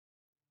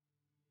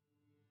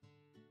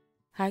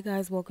Hi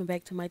guys, welcome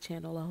back to my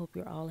channel. I hope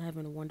you're all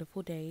having a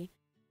wonderful day.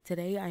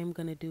 Today I am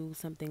going to do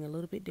something a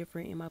little bit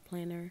different in my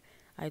planner.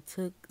 I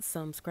took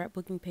some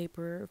scrapbooking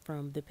paper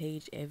from the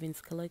Paige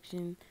Evans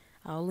collection.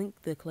 I'll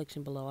link the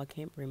collection below. I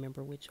can't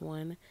remember which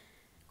one.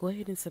 Go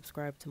ahead and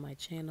subscribe to my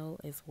channel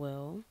as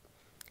well.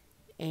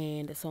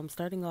 And so I'm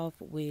starting off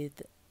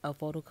with a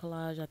photo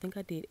collage. I think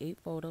I did 8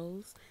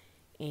 photos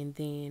and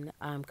then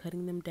I'm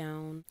cutting them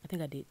down. I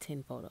think I did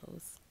 10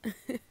 photos.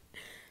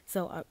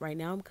 So right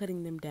now I'm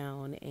cutting them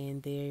down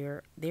and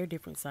they're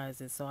different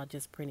sizes. So I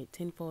just printed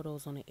 10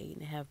 photos on an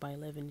 8.5 by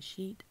 11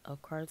 sheet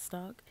of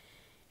cardstock.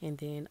 And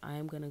then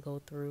I'm going to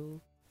go through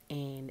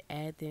and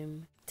add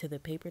them to the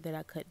paper that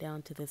I cut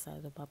down to the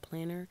size of my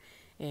planner.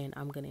 And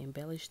I'm going to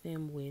embellish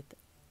them with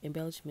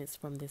embellishments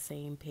from the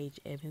same Paige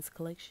Evans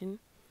collection.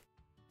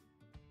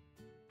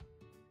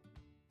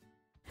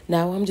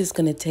 Now I'm just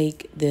going to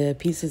take the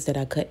pieces that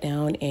I cut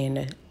down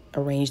and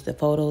arrange the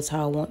photos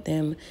how I want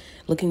them.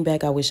 Looking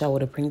back, I wish I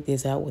would have printed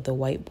this out with a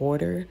white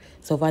border.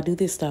 So if I do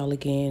this style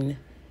again,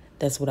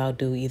 that's what I'll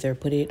do. Either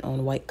put it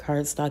on white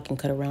cardstock and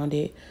cut around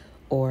it,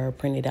 or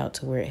print it out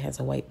to where it has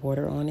a white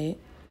border on it.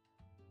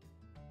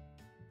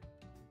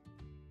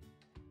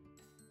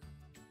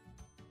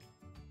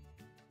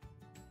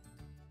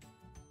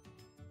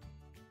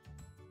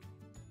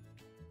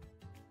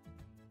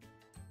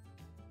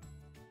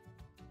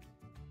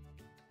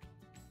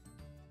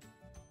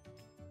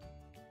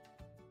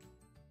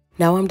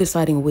 Now I'm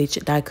deciding which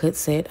die cut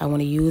set I want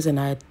to use, and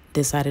I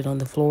decided on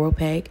the floral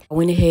pack. I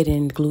went ahead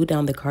and glued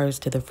down the cards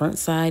to the front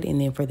side, and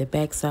then for the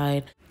back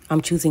side, I'm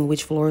choosing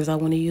which florals I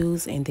want to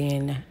use, and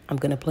then I'm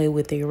going to play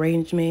with the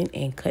arrangement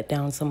and cut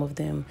down some of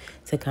them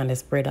to kind of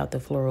spread out the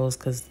florals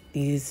because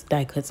these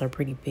die cuts are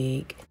pretty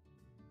big.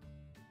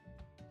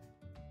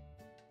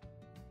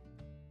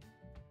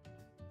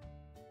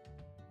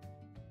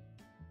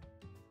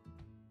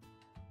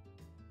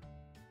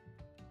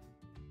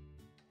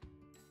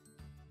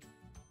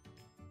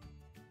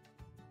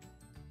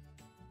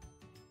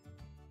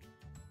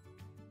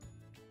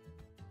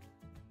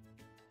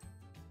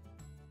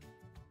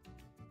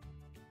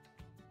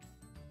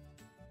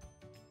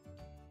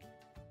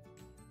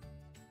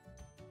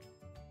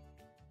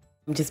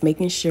 I'm just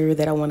making sure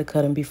that I want to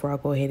cut them before I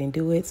go ahead and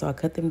do it. So I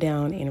cut them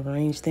down and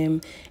arrange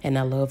them, and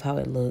I love how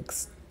it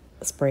looks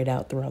spread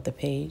out throughout the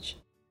page.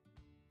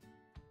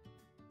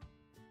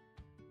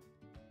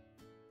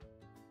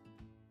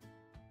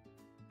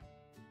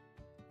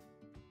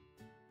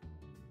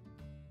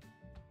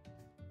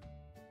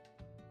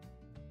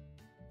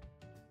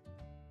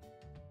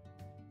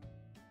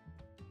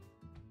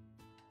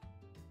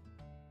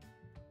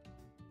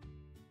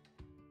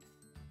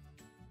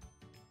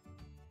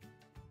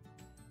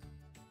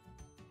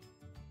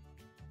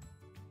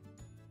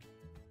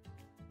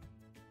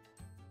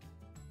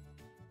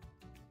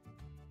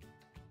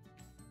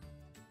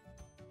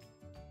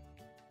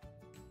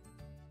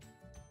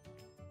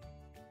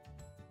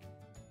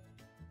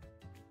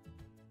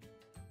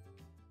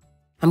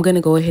 I'm going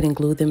to go ahead and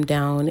glue them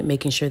down,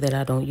 making sure that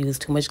I don't use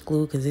too much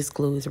glue because this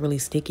glue is really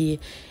sticky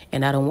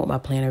and I don't want my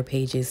planner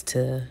pages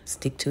to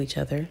stick to each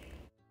other.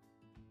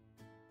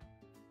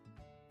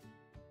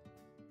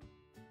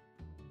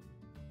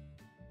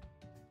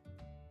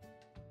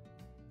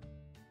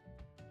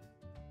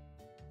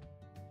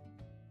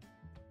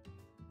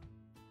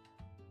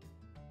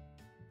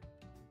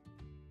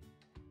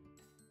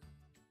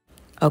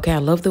 Okay, I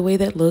love the way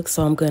that looks,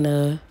 so I'm going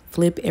to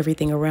flip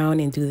everything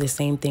around and do the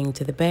same thing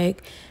to the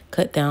back.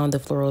 Cut down the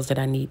florals that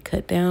I need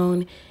cut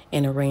down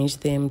and arrange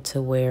them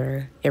to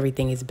where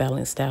everything is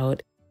balanced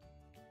out.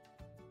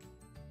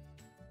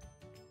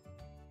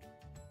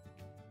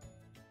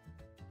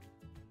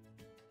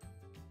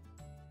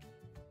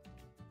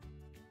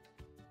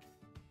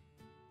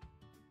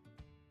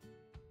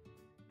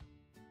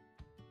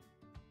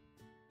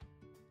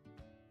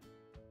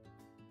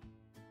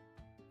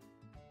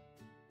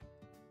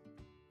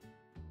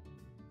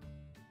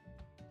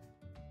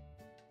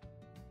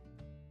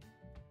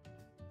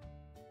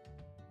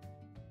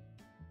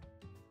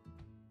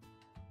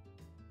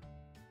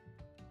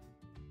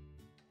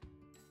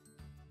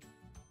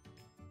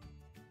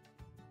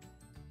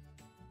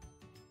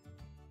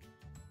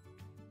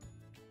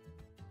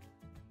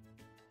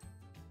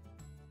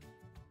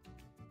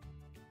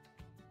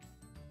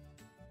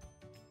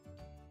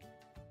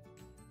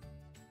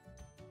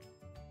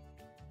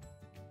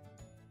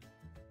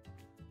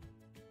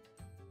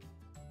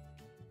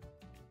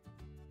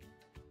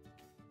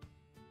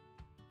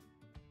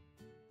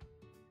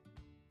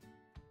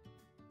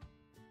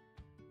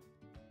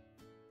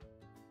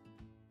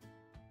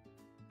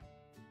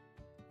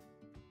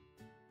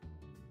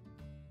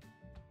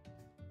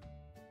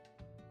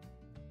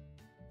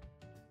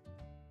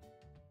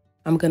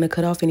 I'm going to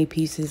cut off any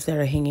pieces that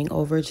are hanging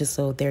over just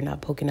so they're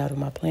not poking out of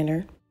my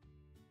planner.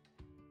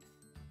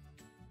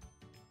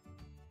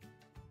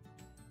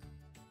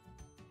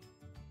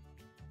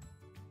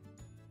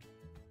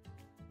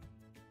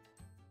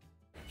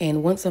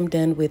 And once I'm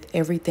done with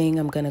everything,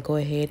 I'm going to go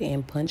ahead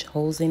and punch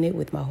holes in it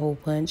with my hole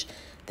punch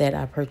that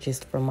I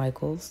purchased from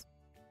Michael's.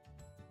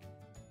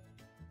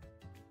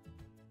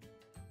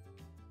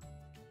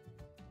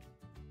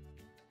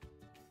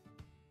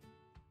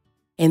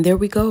 And there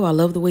we go. I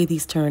love the way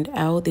these turned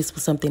out. This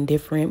was something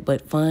different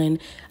but fun.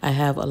 I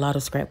have a lot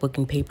of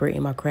scrapbooking paper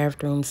in my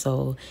craft room,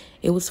 so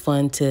it was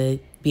fun to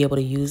be able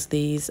to use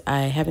these.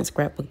 I haven't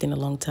scrapbooked in a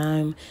long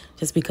time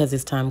just because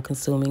it's time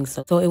consuming.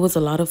 So it was a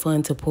lot of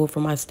fun to pull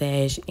from my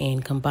stash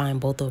and combine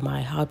both of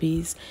my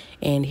hobbies.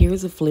 And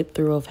here's a flip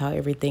through of how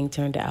everything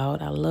turned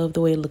out. I love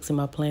the way it looks in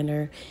my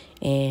planner,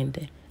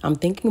 and I'm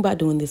thinking about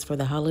doing this for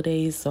the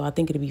holidays, so I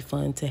think it'd be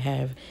fun to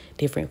have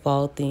different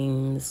fall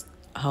themes,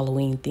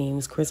 Halloween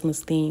themes,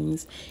 Christmas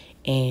themes,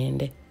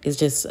 and it's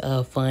just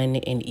a fun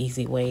and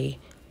easy way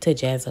to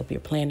jazz up your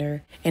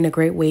planner and a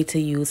great way to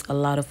use a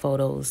lot of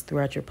photos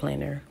throughout your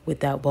planner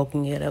without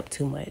bulking it up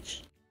too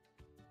much.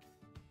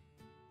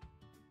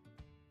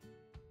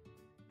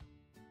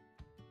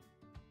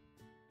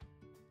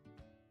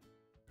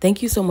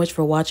 Thank you so much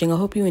for watching. I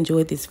hope you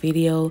enjoyed this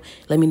video.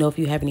 Let me know if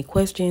you have any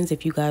questions.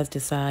 If you guys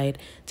decide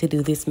to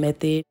do this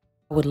method,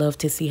 I would love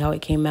to see how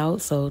it came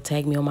out. So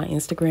tag me on my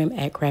Instagram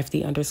at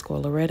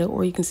crafty_Loretta,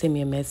 or you can send me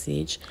a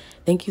message.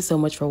 Thank you so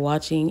much for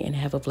watching and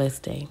have a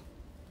blessed day.